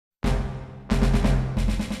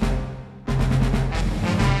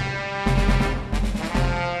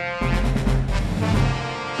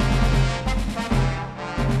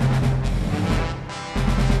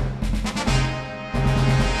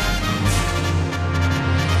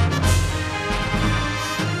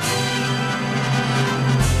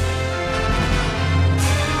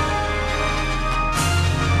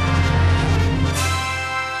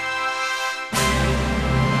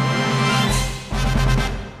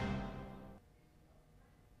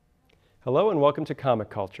Hello and welcome to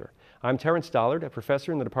Comic Culture. I'm Terrence Dollard, a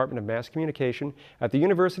professor in the Department of Mass Communication at the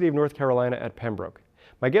University of North Carolina at Pembroke.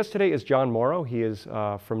 My guest today is John Morrow. He is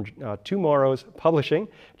from Two Morrows Publishing.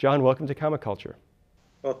 John, welcome to Comic Culture.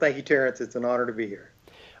 Well, thank you, Terrence. It's an honor to be here.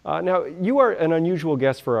 Now, you are an unusual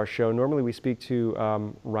guest for our show. Normally we speak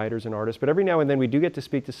to writers and artists, but every now and then we do get to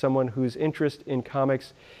speak to someone whose interest in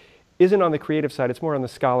comics isn't on the creative side, it's more on the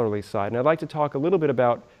scholarly side. And I'd like to talk a little bit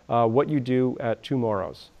about what you do at Two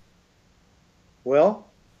Morrows. Well,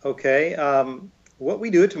 okay. What we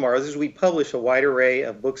do at Tomorrow's is we publish a wide array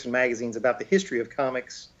of books and magazines about the history of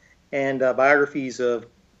comics and biographies of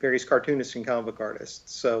various cartoonists and comic book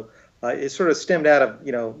artists. So it sort of stemmed out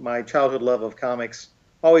of, my childhood love of comics.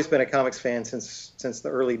 Always been a comics fan since the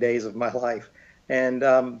early days of my life, and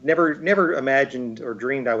never imagined or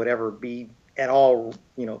dreamed I would ever be at all,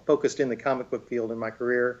 focused in the comic book field in my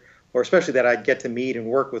career, or especially that I'd get to meet and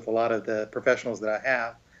work with a lot of the professionals that I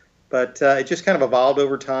have. But it just kind of evolved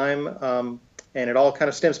over time, and it all kind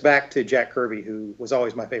of stems back to Jack Kirby, who was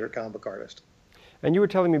always my favorite comic book artist. And you were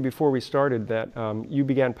telling me before we started that you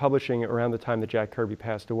began publishing around the time that Jack Kirby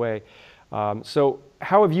passed away. So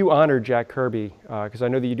how have you honored Jack Kirby? Because I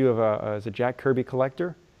know that you do have as a Jack Kirby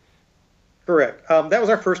collector. Correct. That was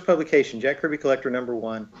our first publication, Jack Kirby Collector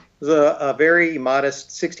 #1. It was a very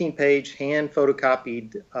modest 16-page hand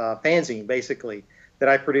photocopied fanzine, basically, that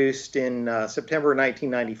I produced in September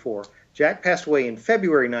 1994. Jack passed away in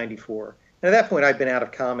February '94, and at that point I'd been out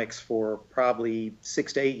of comics for probably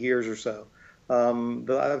 6 to 8 years or so.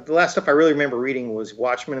 The last stuff I really remember reading was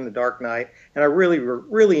Watchmen and The Dark Knight, and I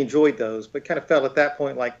really enjoyed those, but kind of felt at that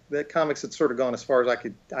point like the comics had sort of gone as far as I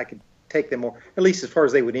could take them, or at least as far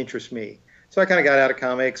as they would interest me. So I kind of got out of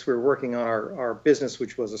comics. We were working on our business,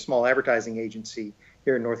 which was a small advertising agency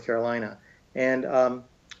here in North Carolina, and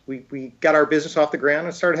we got our business off the ground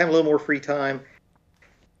and started having a little more free time.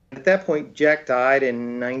 At that point, Jack died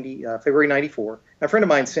in February '94. A friend of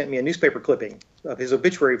mine sent me a newspaper clipping of his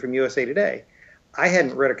obituary from USA Today. I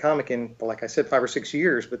hadn't read a comic in, like I said, 5 or 6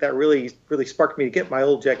 years, but that really sparked me to get my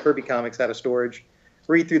old Jack Kirby comics out of storage,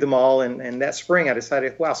 read through them all, and that spring I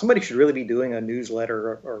decided, wow, somebody should really be doing a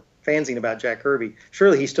newsletter or fanzine about Jack Kirby.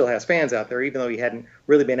 Surely he still has fans out there, even though he hadn't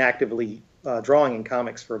really been actively drawing in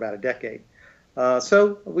comics for about a decade.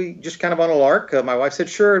 So we just kind of on a lark. My wife said,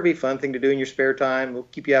 sure, it'd be a fun thing to do in your spare time. We'll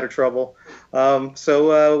keep you out of trouble.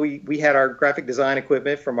 So we had our graphic design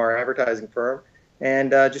equipment from our advertising firm,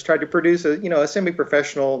 and just tried to produce a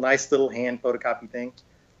semi-professional, nice little hand photocopy thing.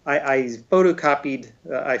 I photocopied,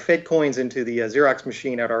 I fed coins into the Xerox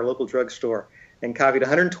machine at our local drugstore and copied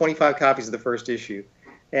 125 copies of the first issue,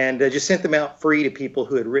 and just sent them out free to people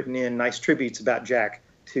who had written in nice tributes about Jack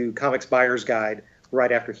to Comics Buyer's Guide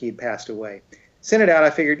right after he had passed away. Sent it out. I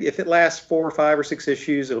figured if it lasts 4 or 5 or 6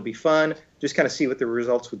 issues, it'll be fun. Just kind of see what the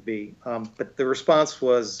results would be. But the response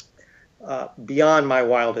was beyond my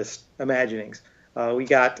wildest imaginings. We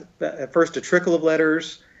got at first a trickle of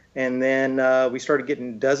letters, and then we started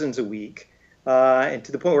getting dozens a week, and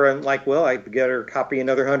to the point where I'm like, well, I better copy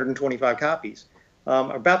another 125 copies.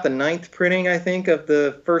 About the 9th printing, I think, of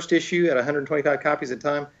the first issue at 125 copies at a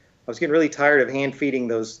time, I was getting really tired of hand feeding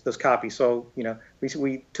those copies. So,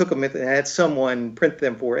 we took them and had someone print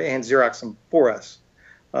them and Xerox them for us.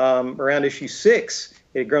 Around issue 6,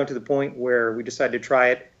 it had grown to the point where we decided to try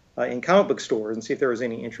it in comic book stores and see if there was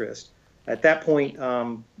any interest. At that point,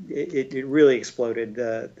 it really exploded.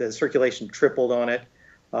 The circulation tripled on it.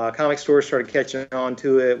 Comic stores started catching on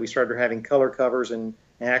to it. We started having color covers and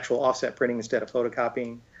actual offset printing instead of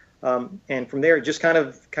photocopying. And from there, it just kind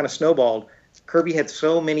of snowballed. Kirby had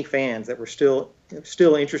so many fans that were still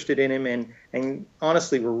interested in him, and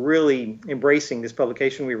honestly were really embracing this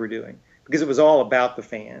publication we were doing, because it was all about the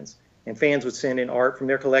fans. And fans would send in art from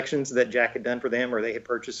their collections that Jack had done for them or they had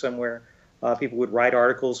purchased somewhere. People would write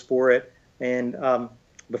articles for it. And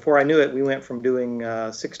before I knew it, we went from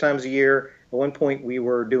doing 6 times a year. At one point, we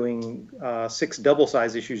were doing 6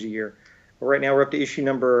 double-size issues a year. Right now, we're up to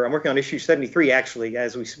I'm working on issue 73, actually,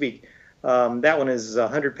 as we speak. That one is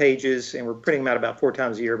 100 pages, and we're printing them out about 4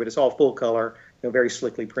 times a year, but it's all full color, very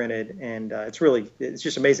slickly printed, and it's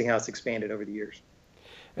just amazing how it's expanded over the years.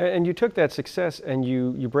 And you took that success and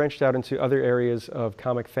you branched out into other areas of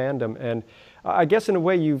comic fandom, and I guess in a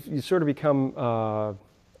way you've sort of become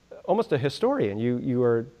almost a historian. You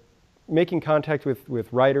are making contact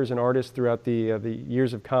with writers and artists throughout the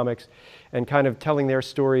years of comics, and kind of telling their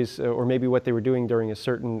stories, or maybe what they were doing during a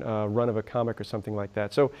certain run of a comic or something like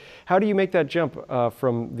that. So how do you make that jump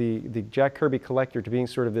from the Jack Kirby collector to being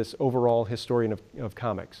sort of this overall historian of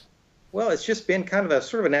comics? Well, it's just been kind of a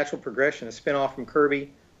sort of a natural progression, a spin-off from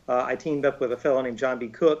Kirby. I teamed up with a fellow named John B.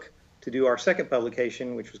 Cook, to do our second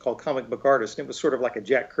publication, which was called Comic Book Artist. And it was sort of like a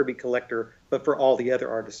Jack Kirby collector, but for all the other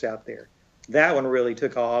artists out there. That one really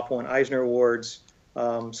took off, won Eisner Awards,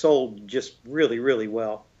 sold just really, really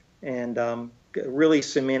well, and really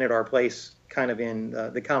cemented our place kind of in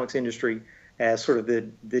the comics industry as sort of the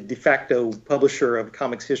de facto publisher of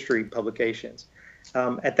comics history publications.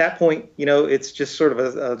 At that point, it's just sort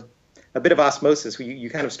of a bit of osmosis. You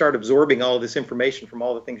kind of start absorbing all of this information from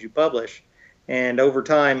all the things you publish. And over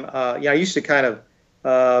time, I used to kind of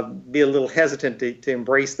be a little hesitant to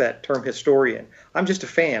embrace that term historian. I'm just a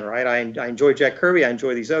fan, right? I enjoy Jack Kirby. I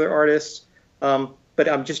enjoy these other artists, but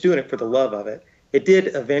I'm just doing it for the love of it. It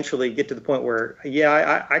did eventually get to the point where,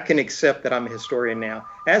 I can accept that I'm a historian now,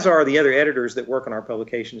 as are the other editors that work on our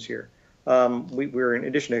publications here. We're, in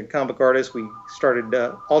addition to Comic Artists, we started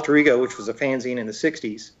Alter Ego, which was a fanzine in the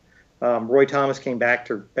 60s. Roy Thomas came back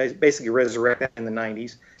to basically resurrect that in the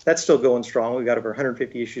 90s. That's still going strong. We've got over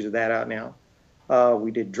 150 issues of that out now.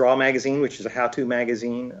 We did Draw Magazine, which is a how-to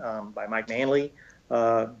magazine by Mike Manley,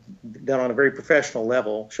 done on a very professional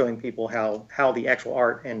level, showing people how the actual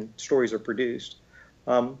art and stories are produced.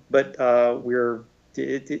 But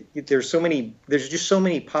there's just so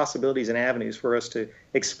many possibilities and avenues for us to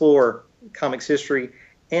explore comics history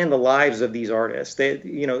and the lives of these artists.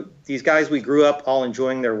 These guys, we grew up all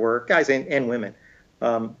enjoying their work, guys and women.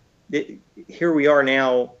 Here we are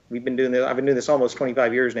now. I've been doing this almost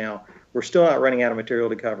 25 years now. We're still not running out of material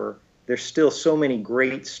to cover. There's still so many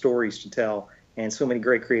great stories to tell and so many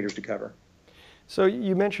great creators to cover. So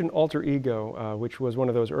you mentioned Alter Ego, which was one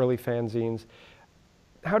of those early fanzines.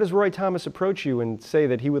 How does Roy Thomas approach you and say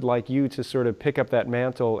that he would like you to sort of pick up that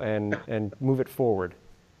mantle and move it forward?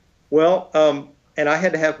 Well, and I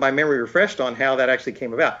had to have my memory refreshed on how that actually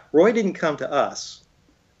came about. Roy didn't come to us.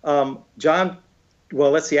 John,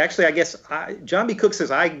 well, let's see. Actually, I guess John B. Cook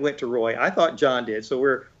says I went to Roy. I thought John did, so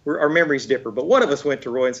our memories differ. But one of us went to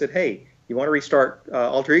Roy and said, "Hey, you want to restart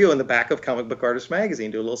Alter Ego in the back of Comic Book Artist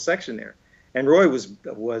magazine? Do a little section there." And Roy was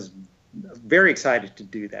very excited to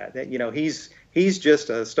do that. He's just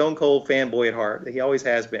a stone cold fanboy at heart. He always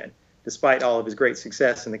has been, despite all of his great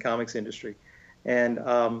success in the comics industry. And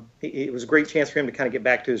it was a great chance for him to kind of get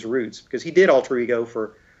back to his roots, because he did Alter Ego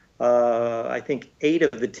for, I think, 8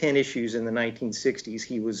 of the 10 issues in the 1960s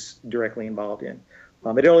he was directly involved in.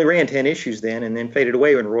 It only ran 10 issues then, and then faded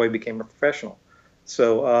away when Roy became a professional.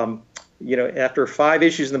 So, after 5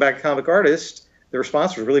 issues in the back of Comic Artist, the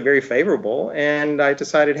response was really very favorable, and I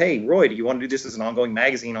decided, hey, Roy, do you want to do this as an ongoing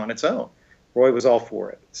magazine on its own? Roy was all for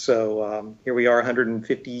it. So here we are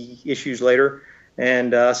 150 issues later,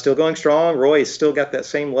 and still going strong. Roy has still got that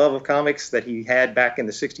same love of comics that he had back in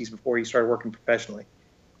the 60s before he started working professionally.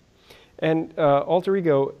 And Alter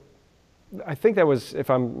Ego, I think that was, if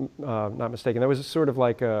I'm not mistaken, that was sort of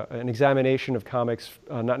like an examination of comics,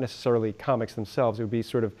 not necessarily comics themselves. It would be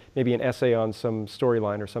sort of maybe an essay on some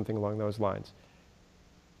storyline or something along those lines.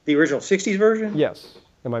 The original 60s version? Yes.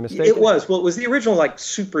 Am I mistaken? It was. Well, it was the original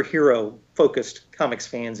superhero-focused comics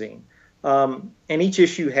fanzine. And each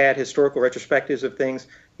issue had historical retrospectives of things.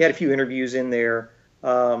 He had a few interviews in there.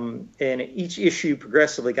 And each issue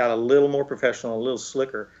progressively got a little more professional, a little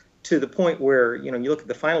slicker, to the point where, you look at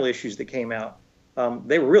the final issues that came out,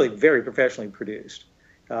 they were really very professionally produced.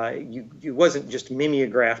 It wasn't just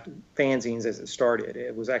mimeographed fanzines as it started.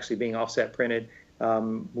 It was actually being offset printed.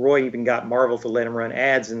 Roy even got Marvel to let him run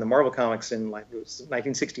ads in the Marvel comics in it was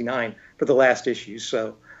 1969 for the last issue.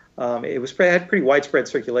 So it had pretty widespread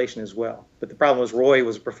circulation as well. But the problem was Roy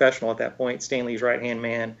was a professional at that point. Stanley's right-hand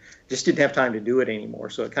man just didn't have time to do it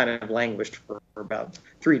anymore. So it kind of languished for about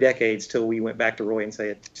 3 decades till we went back to Roy and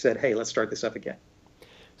said, hey, let's start this up again.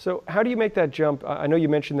 So how do you make that jump? I know you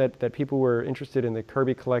mentioned that people were interested in the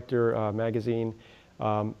Kirby Collector magazine.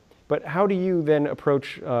 But how do you then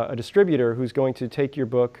approach a distributor who's going to take your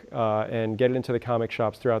book and get it into the comic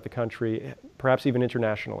shops throughout the country, perhaps even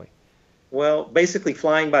internationally? Well, basically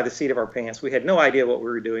flying by the seat of our pants. We had no idea what we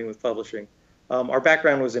were doing with publishing. Our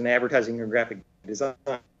background was in advertising and graphic design,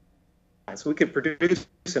 so we could produce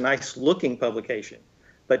a nice-looking publication.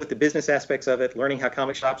 But with the business aspects of it, learning how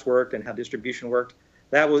comic shops worked and how distribution worked,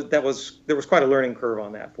 there was quite a learning curve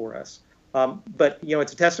on that for us. But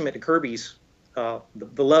it's a testament to Kirby's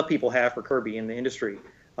the love people have for Kirby in the industry,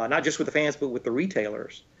 not just with the fans, but with the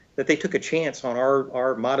retailers, that they took a chance on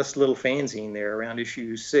our modest little fanzine there around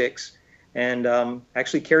issue 6 and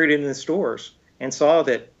actually carried it in the stores and saw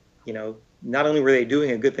that, not only were they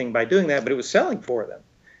doing a good thing by doing that, but it was selling for them.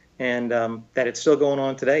 And that it's still going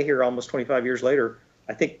on today here almost 25 years later.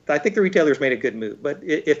 I think the retailers made a good move. But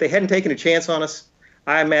if they hadn't taken a chance on us,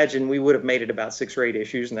 I imagine we would have made it about 6 or 8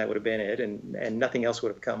 issues, and that would have been it, and nothing else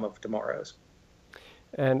would have come of tomorrow's.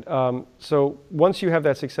 And so once you have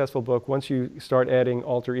that successful book, once you start adding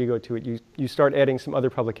alter ego to it, you start adding some other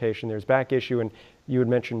publication. There's back issue, and you had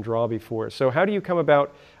mentioned draw before. So how do you come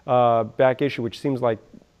about back issue, which seems like,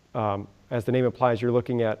 as the name implies, you're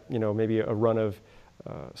looking at maybe a run of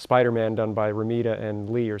Spider-Man done by Romita and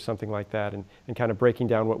Lee or something like that, and kind of breaking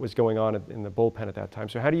down what was going on in the bullpen at that time.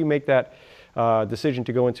 So how do you make that decision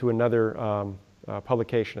to go into another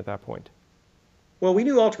publication at that point? Well, we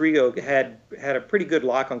knew Alter Ego had a pretty good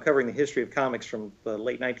lock on covering the history of comics from the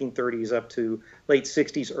late 1930s up to late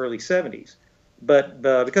 60s, early 70s. But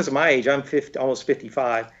because of my age, I'm almost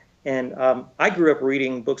 55, and I grew up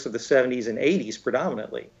reading books of the 70s and 80s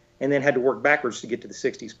predominantly, and then had to work backwards to get to the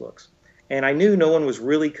 60s books. And I knew no one was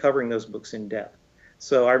really covering those books in depth.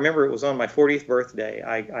 So I remember it was on my 40th birthday.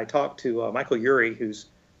 I talked to Michael Urey, who's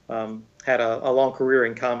had a long career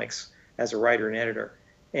in comics as a writer and editor,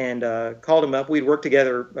 and called him up. We'd worked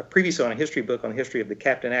together previously on a history book on the history of the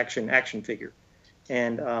Captain action figure,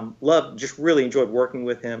 and just really enjoyed working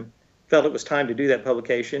with him. Felt it was time to do that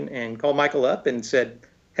publication, and called Michael up and said,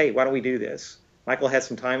 hey, why don't we do this? Michael had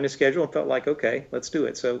some time in his schedule and felt like, okay, let's do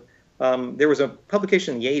it. So there was a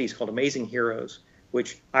publication in the 80s called Amazing Heroes,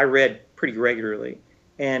 which I read pretty regularly.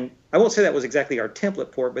 And I won't say that was exactly our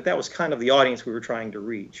template for it, but that was kind of the audience we were trying to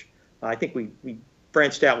reach. I think we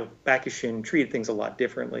branched out with back issue and treated things a lot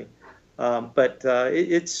differently. But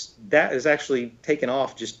that has actually taken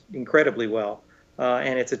off just incredibly well.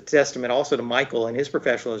 And it's a testament also to Michael and his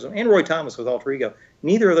professionalism, and Roy Thomas with Alter Ego.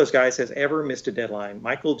 Neither of those guys has ever missed a deadline.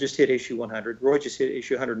 Michael just hit issue 100. Roy just hit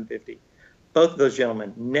issue 150. Both of those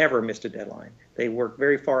gentlemen never missed a deadline. They work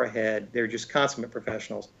very far ahead. They're just consummate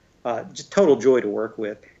professionals. Just total joy to work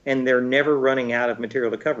with. And they're never running out of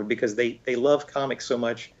material to cover because they love comics so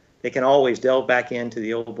much. They can always delve back into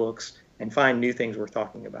the old books and find new things worth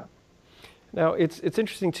talking about. Now, it's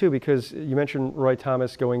interesting, too, because you mentioned Roy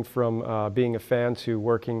Thomas going from being a fan to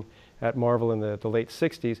working at Marvel in the late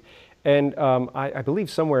 60s. And I believe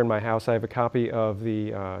somewhere in my house I have a copy of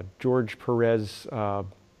the George Perez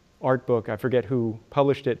art book. I forget who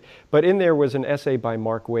published it. But in there was an essay by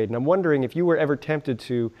Mark Waid. And I'm wondering if you were ever tempted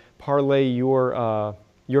to parlay your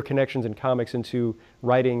connections in comics into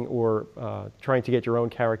writing or trying to get your own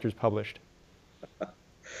characters published.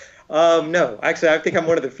 No, actually, I think I'm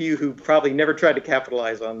one of the few who probably never tried to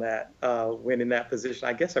capitalize on that when in that position.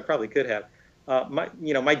 I guess I probably could have.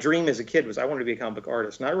 My dream as a kid was I wanted to be a comic book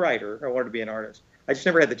artist, not a writer. I wanted to be an artist. I just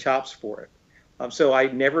never had the chops for it. So I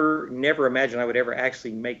never imagined I would ever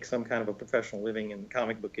actually make some kind of a professional living in the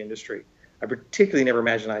comic book industry. I particularly never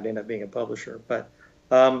imagined I'd end up being a publisher. But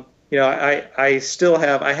I still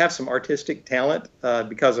have some artistic talent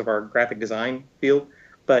because of our graphic design field,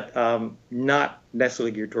 but not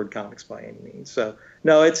necessarily geared toward comics by any means. So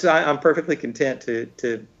no, I'm perfectly content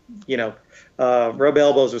to rub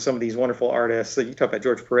elbows with some of these wonderful artists. So you talk about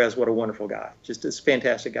George Perez, what a wonderful guy, just a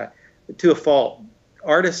fantastic guy. To a fault,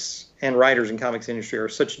 artists and writers in comics industry are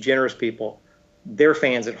such generous people. They're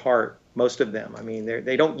fans at heart, most of them. I mean,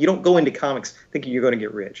 you don't go into comics thinking you're going to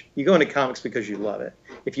get rich. You go into comics because you love it.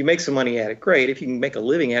 If you make some money at it, great. If you can make a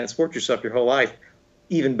living at it, support yourself your whole life,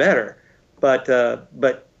 even better. But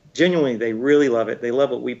genuinely, they really love it. They love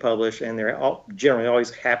what we publish, and they're generally always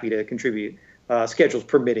happy to contribute. Schedules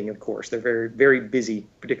permitting, of course. They're very, very busy,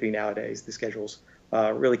 particularly nowadays. The schedules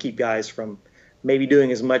really keep guys from maybe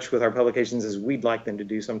doing as much with our publications as we'd like them to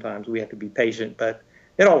do sometimes. We have to be patient, but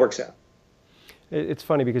it all works out. It's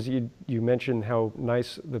funny because you mentioned how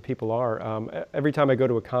nice the people are. Every time I go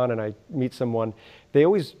to a con and I meet someone, they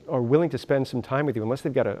always are willing to spend some time with you, unless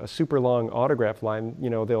they've got a super long autograph line.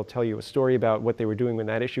 They'll tell you a story about what they were doing when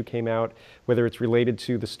that issue came out, whether it's related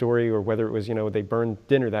to the story or whether it was, they burned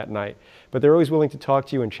dinner that night. But they're always willing to talk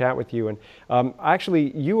to you and chat with you. And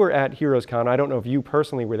actually, you were at Heroes Con. I don't know if you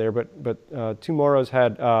personally were there, but Two Morrows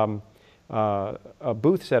had a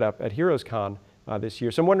booth set up at Heroes Con this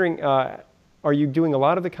year. So I'm wondering, are you doing a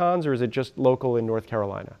lot of the cons, or is it just local in North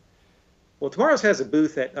Carolina? Well, Tomorrow's has a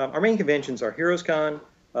booth at our main conventions are Heroes Con,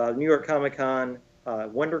 New York Comic Con,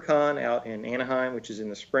 WonderCon out in Anaheim, which is in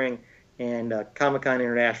the spring, and Comic Con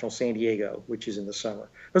International San Diego, which is in the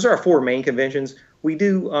summer. Those are our four main conventions. We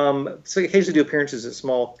do occasionally do appearances at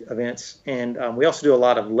small events, and we also do a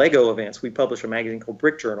lot of Lego events. We publish a magazine called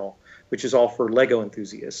Brick Journal, which is all for Lego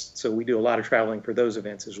enthusiasts. So we do a lot of traveling for those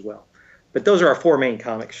events as well. But those are our four main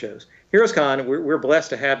comic shows. Heroes Con, we're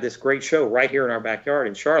blessed to have this great show right here in our backyard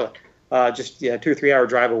in Charlotte, just 2 or 3 hour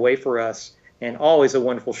drive away for us, and always a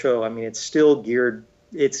wonderful show. I mean, it's geared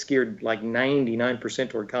like 99%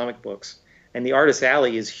 toward comic books, and the artist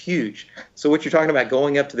alley is huge. So what you're talking about,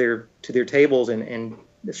 going up to their tables and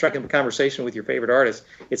striking up a conversation with your favorite artist,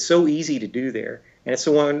 it's so easy to do there, and it's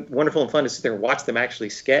so wonderful and fun to sit there and watch them actually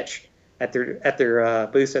sketch at their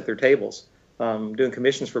booths, at their tables, doing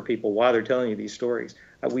commissions for people while they're telling you these stories.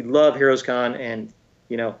 We love Heroes Con, and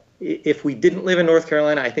if we didn't live in North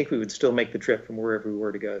Carolina, I think we would still make the trip from wherever we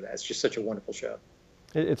were to go to that. It's just such a wonderful show.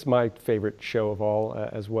 It's my favorite show of all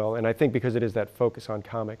as well, and I think because it is that focus on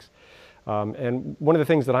comics. And one of the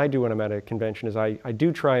things that I do when I'm at a convention is I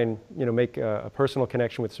do try and make a personal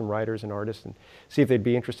connection with some writers and artists and see if they'd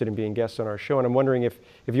be interested in being guests on our show. And I'm wondering if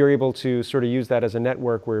you're able to sort of use that as a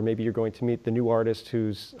network where maybe you're going to meet the new artist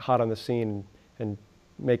who's hot on the scene and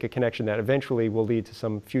make a connection that eventually will lead to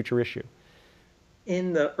some future issue.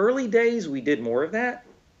 In the early days, we did more of that.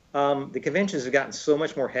 The conventions have gotten so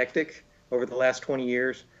much more hectic over the last 20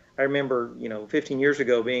 years. I remember, 15 years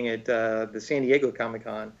ago being at the San Diego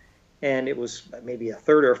Comic-Con, and it was maybe a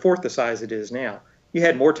third or a fourth the size it is now. You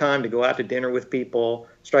had more time to go out to dinner with people,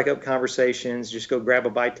 strike up conversations, just go grab a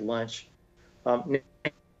bite to lunch.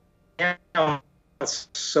 Now it's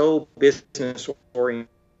so business oriented,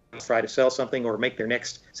 try to sell something or make their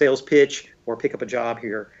next sales pitch or pick up a job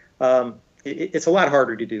here. It's a lot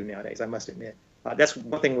harder to do nowadays, I must admit. That's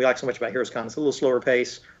one thing we like so much about Heroes Con. It's a little slower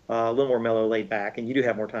pace, a little more mellow, laid back, and you do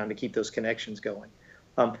have more time to keep those connections going.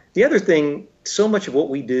 The other thing, so much of what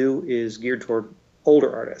we do is geared toward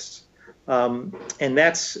older artists, and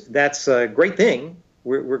that's a great thing.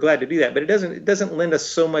 We're glad to do that, but it doesn't lend us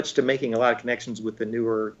so much to making a lot of connections with the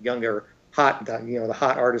newer, younger, hot, the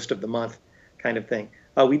hot artist of the month kind of thing.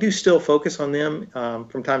 We do still focus on them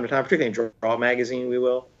from time to time, particularly in Draw Magazine, we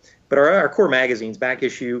will. But our core magazines, Back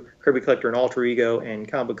Issue, Kirby Collector and Alter Ego, and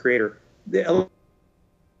Comic Book Creator, a lot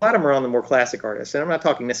of them are on the more classic artists. And I'm not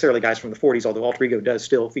talking necessarily guys from the 40s, although Alter Ego does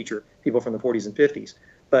still feature people from the 40s and 50s.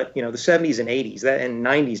 But, the 70s and 80s and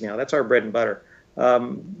 90s now, that's our bread and butter.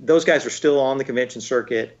 Those guys are still on the convention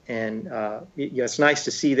circuit, and it's nice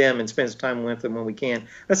to see them and spend some time with them when we can.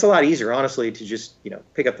 That's a lot easier, honestly, to just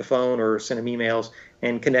pick up the phone or send them emails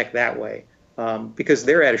and connect that way, because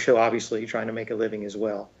they're at a show, obviously, trying to make a living as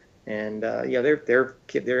well. And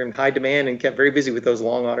they're in high demand and kept very busy with those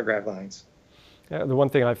long autograph lines. Yeah, the one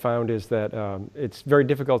thing I found is that it's very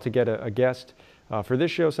difficult to get a guest for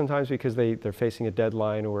this show sometimes because they're facing a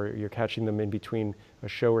deadline or you're catching them in between a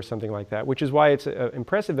show or something like that, which is why it's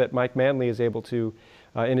impressive that Mike Manley is able to,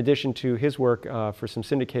 in addition to his work for some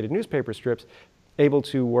syndicated newspaper strips, able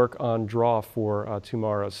to work on Draw for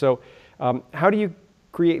tomorrow. So how do you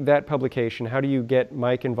create that publication? How do you get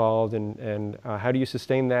Mike involved, and how do you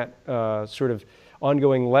sustain that sort of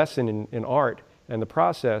ongoing lesson in art and the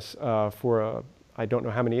process for I don't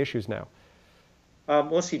know how many issues now?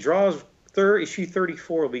 Let's see, Draw's issue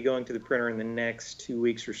 34 will be going to the printer in the next 2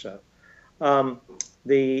 weeks or so.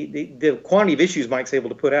 The quantity of issues Mike's able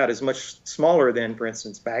to put out is much smaller than, for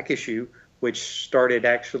instance, Back Issue, which started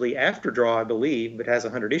actually after Draw, I believe, but has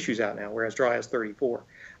 100 issues out now, whereas Draw has 34.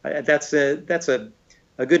 That's a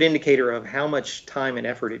good indicator of how much time and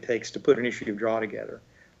effort it takes to put an issue of Draw together.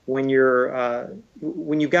 When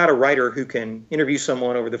you've got a writer who can interview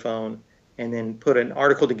someone over the phone and then put an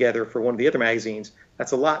article together for one of the other magazines,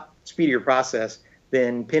 that's a lot speedier process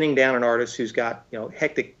than pinning down an artist who's got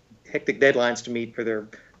hectic deadlines to meet for their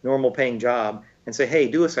normal paying job and say, hey,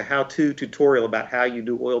 do us a how-to tutorial about how you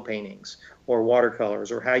do oil paintings or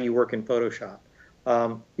watercolors or how you work in Photoshop.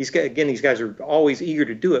 These guys are always eager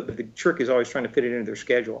to do it, but the trick is always trying to fit it into their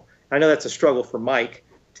schedule. I know that's a struggle for Mike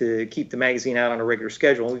to keep the magazine out on a regular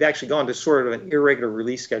schedule. And we've actually gone to sort of an irregular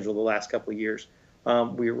release schedule the last couple of years.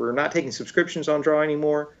 We're not taking subscriptions on Draw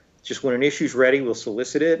anymore. It's just when an issue's ready, we'll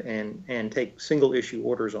solicit it and take single issue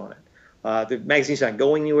orders on it. The magazine's not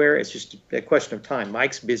going anywhere. It's just a question of time.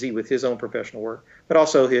 Mike's busy with his own professional work, but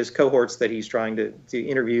also his cohorts that he's trying to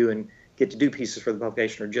interview and get to do pieces for the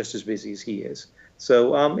publication are just as busy as he is.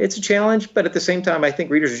 So it's a challenge, but at the same time, I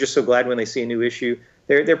think readers are just so glad when they see a new issue.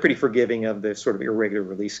 They're pretty forgiving of the sort of irregular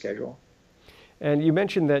release schedule. And you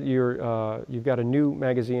mentioned that you've got a new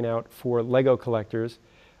magazine out for Lego collectors,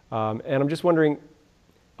 and I'm just wondering,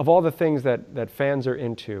 of all the things that fans are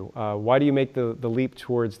into, why do you make the leap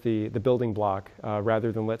towards the building block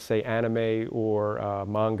rather than, let's say, anime or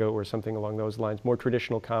manga or something along those lines, more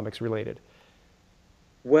traditional comics related?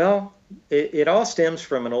 Well, it all stems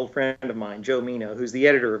from an old friend of mine, Joe Mino, who's the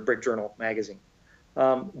editor of Brick Journal magazine.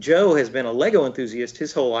 Joe has been a Lego enthusiast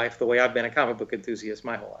his whole life, the way I've been a comic book enthusiast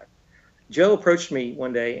my whole life. Joe approached me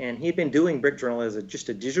one day, and he'd been doing Brick Journal as just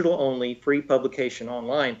a digital-only free publication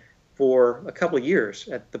online for a couple of years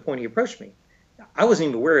at the point he approached me. I wasn't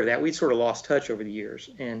even aware of that. We'd sort of lost touch over the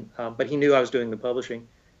years, but he knew I was doing the publishing.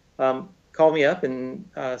 Called me up and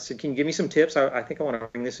said, can you give me some tips? I think I want to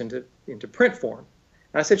bring this into print form.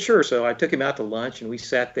 And I said, sure. So I took him out to lunch, and we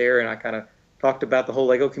sat there, and I kind of talked about the whole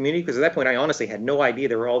Lego community, because at that point I honestly had no idea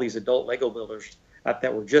there were all these adult Lego builders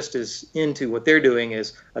that were just as into what they're doing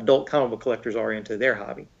as adult comic book collectors are into their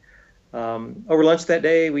hobby. Over lunch that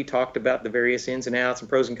day, we talked about the various ins and outs and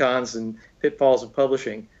pros and cons and pitfalls of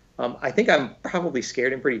publishing. I think I'm probably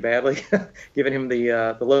scared him pretty badly, giving him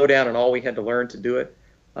the lowdown and all we had to learn to do it.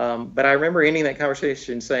 But I remember ending that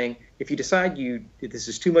conversation saying, if you decide this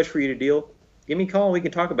is too much for you to deal, give me a call and we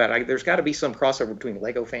can talk about it. There's got to be some crossover between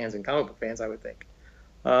Lego fans and comic book fans, I would think.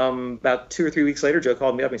 About 2 or 3 weeks later, Joe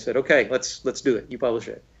called me up and he said, okay, let's do it. You publish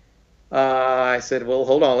it. I said, well,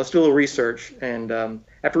 hold on, let's do a little research. And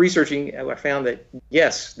after researching, I found that,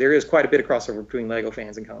 yes, there is quite a bit of crossover between Lego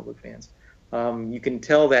fans and comic book fans. You can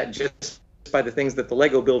tell that just by the things that the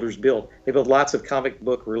Lego builders build. They build lots of comic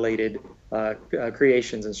book related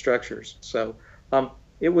creations and structures. So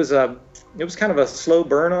it was kind of a slow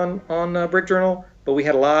burn on Brick Journal, but we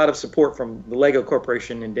had a lot of support from the Lego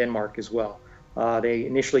Corporation in Denmark as well. They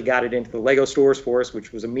initially got it into the Lego stores for us,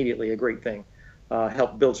 which was immediately a great thing.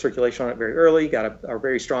 Helped build circulation on it very early, got a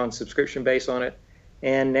very strong subscription base on it.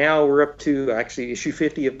 And now we're up to, actually, issue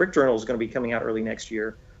 50 of Brick Journal is going to be coming out early next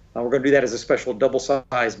year. We're going to do that as a special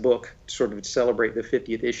double-sized book to sort of celebrate the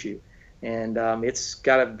 50th issue. And it's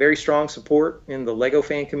got a very strong support in the Lego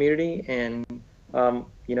fan community. And,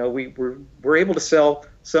 we're able to sell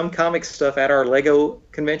some comic stuff at our Lego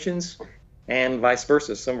conventions and vice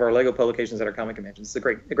versa, some of our Lego publications at our comic conventions. It's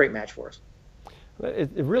a great match for us.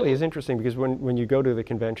 It really is interesting because when you go to the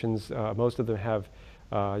conventions, most of them have,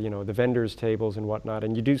 the vendors' tables and whatnot,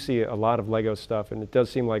 and you do see a lot of Lego stuff, and it does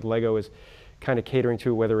seem like Lego is kind of catering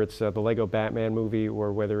to whether it's the Lego Batman movie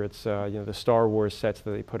or whether it's the Star Wars sets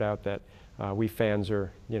that they put out that we fans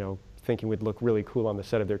are thinking would look really cool on the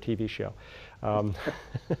set of their TV show.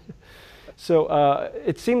 So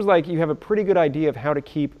it seems like you have a pretty good idea of how to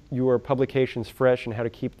keep your publications fresh and how to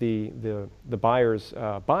keep the buyers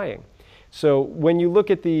buying. So when you look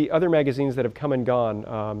at the other magazines that have come and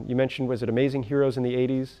gone, you mentioned, was it Amazing Heroes in the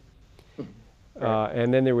 80s?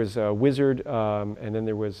 And then there was Wizard, and then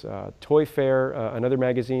there was Toy Fair, another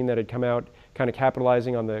magazine that had come out kind of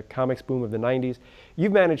capitalizing on the comics boom of the 90s.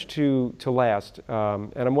 You've managed to last,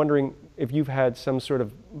 and I'm wondering if you've had some sort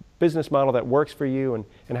of business model that works for you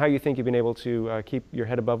and how you think you've been able to keep your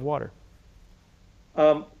head above water.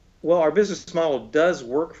 Well, our business model does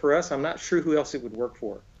work for us. I'm not sure who else it would work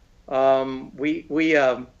for.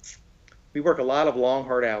 We work a lot of long,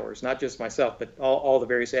 hard hours, not just myself, but all the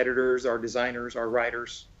various editors, our designers, our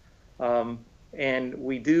writers. And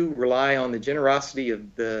we do rely on the generosity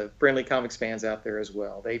of the friendly comics fans out there as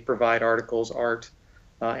well. They provide articles, art,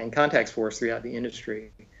 and contacts for us throughout the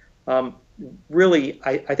industry. Really,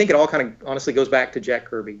 I think it all kind of honestly goes back to Jack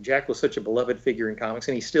Kirby. Jack was such a beloved figure in comics,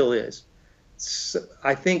 and he still is. So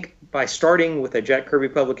I think by starting with a Jack Kirby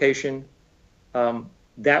publication,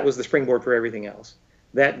 that was the springboard for everything else.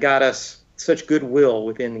 That got us such goodwill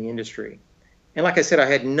within the industry. And like I said, I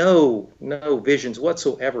had no visions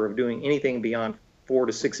whatsoever of doing anything beyond 4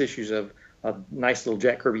 to 6 issues of a nice little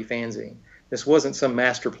Jack Kirby fanzine. This wasn't some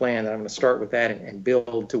master plan that I'm going to start with that and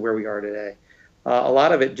build to where we are today. A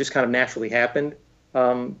lot of it just kind of naturally happened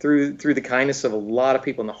through the kindness of a lot of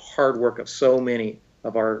people and the hard work of so many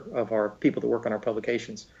of our people that work on our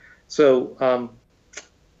publications. So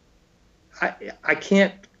I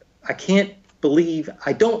can't believe,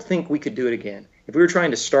 I don't think we could do it again. If we were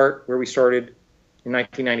trying to start where we started in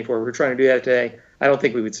 1994, we were trying to do that today, I don't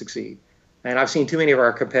think we would succeed. And I've seen too many of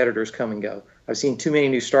our competitors come and go. I've seen too many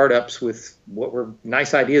new startups with what were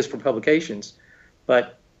nice ideas for publications,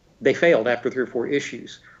 but they failed after 3 or 4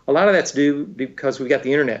 issues. A lot of that's due because we got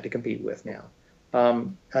the internet to compete with now.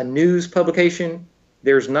 A news publication,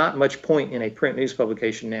 there's not much point in a print news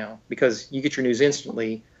publication now because you get your news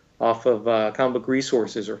instantly off of comic book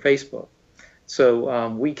resources or Facebook. So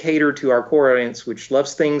we cater to our core audience, which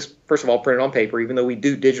loves things, first of all, printed on paper, even though we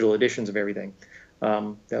do digital editions of everything.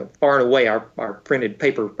 Far and away, our printed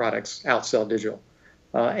paper products outsell digital.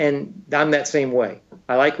 And I'm that same way.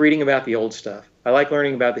 I like reading about the old stuff. I like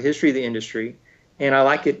learning about the history of the industry, and I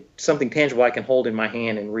like it something tangible I can hold in my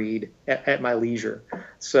hand and read at my leisure.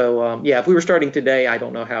 So yeah, if we were starting today, I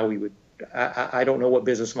don't know how we would. I don't know what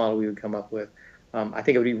business model we would come up with. I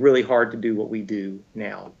think it would be really hard to do what we do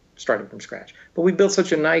now, starting from scratch. But we built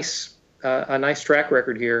such a nice track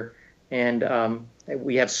record here, and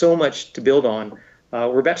we have so much to build on.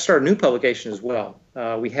 We're about to start a new publication as well.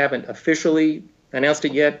 We haven't officially announced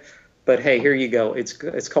it yet, but hey, here you go.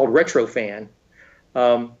 It's called Retro Fan.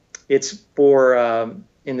 It's for,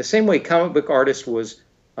 in the same way Comic Book Artist was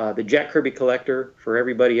the Jack Kirby collector for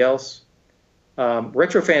everybody else,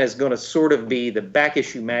 Retrofan is going to sort of be the back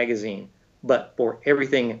issue magazine, but for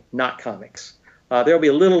everything not comics. There'll be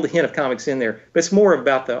a little hint of comics in there, but it's more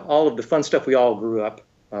about all of the fun stuff we all grew up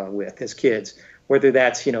with as kids. Whether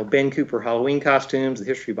that's Ben Cooper Halloween costumes, the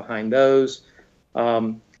history behind those.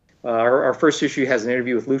 Our first issue has an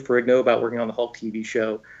interview with Lou Ferrigno about working on the Hulk TV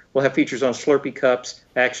show. We'll have features on Slurpee cups,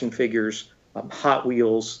 action figures, Hot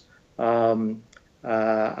Wheels. I'm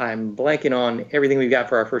blanking on everything we've got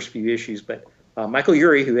for our first few issues, but Michael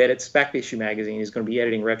Urey, who edits Back Issue Magazine, is going to be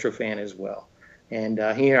editing Retrofan as well. And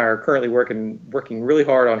he and I are currently working really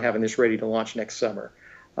hard on having this ready to launch next summer.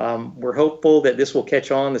 We're hopeful that this will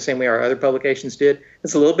catch on the same way our other publications did.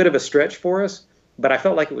 It's a little bit of a stretch for us, but I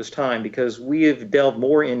felt like it was time because we have delved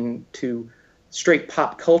more into straight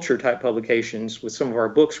pop culture type publications with some of our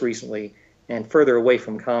books recently and further away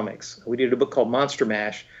from comics. We did a book called Monster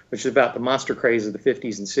Mash, which is about the monster craze of the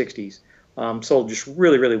 50s and 60s. Sold just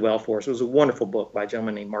really, really well for us. It was a wonderful book by a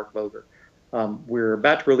gentleman named Mark Voger. We're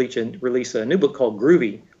about to release a new book called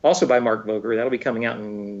Groovy, also by Mark Voger. That'll be coming out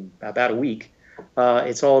in about a week.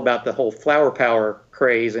 It's all about the whole flower power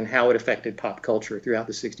craze and how it affected pop culture throughout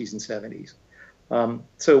the 60s and 70s.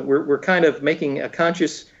 So we're kind of making a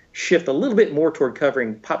conscious shift a little bit more toward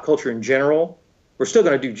covering pop culture in general. We're still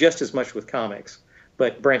going to do just as much with comics,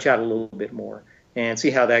 but branch out a little bit more and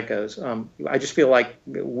see how that goes. I just feel like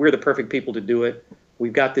we're the perfect people to do it.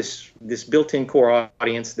 We've got this built-in core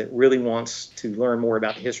audience that really wants to learn more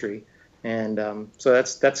about the history, and so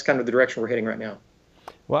that's kind of the direction we're heading right now.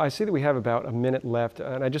 Well, I see that we have about a minute left,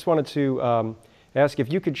 and I just wanted to ask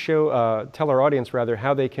if you could tell our audience rather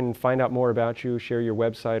how they can find out more about you, share your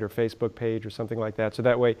website or Facebook page or something like that, so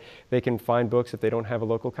that way they can find books if they don't have a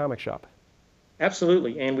local comic shop.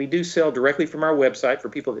 Absolutely, and we do sell directly from our website for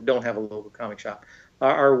people that don't have a local comic shop.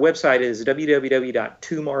 Our website is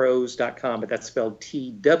www.twomorrows.com, but that's spelled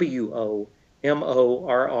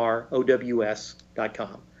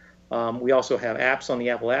TWOMORROWS.com. We also have apps on the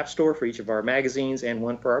Apple App Store for each of our magazines and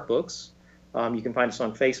one for our books. You can find us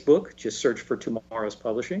on Facebook. Just search for Tomorrow's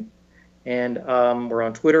Publishing. And we're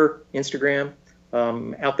on Twitter, Instagram.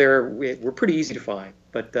 Out there, we're pretty easy to find.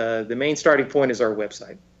 But the main starting point is our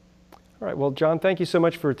website. All right. Well, John, thank you so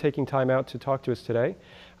much for taking time out to talk to us today.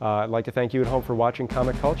 I'd like to thank you at home for watching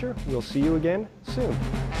Comic Culture. We'll see you again soon.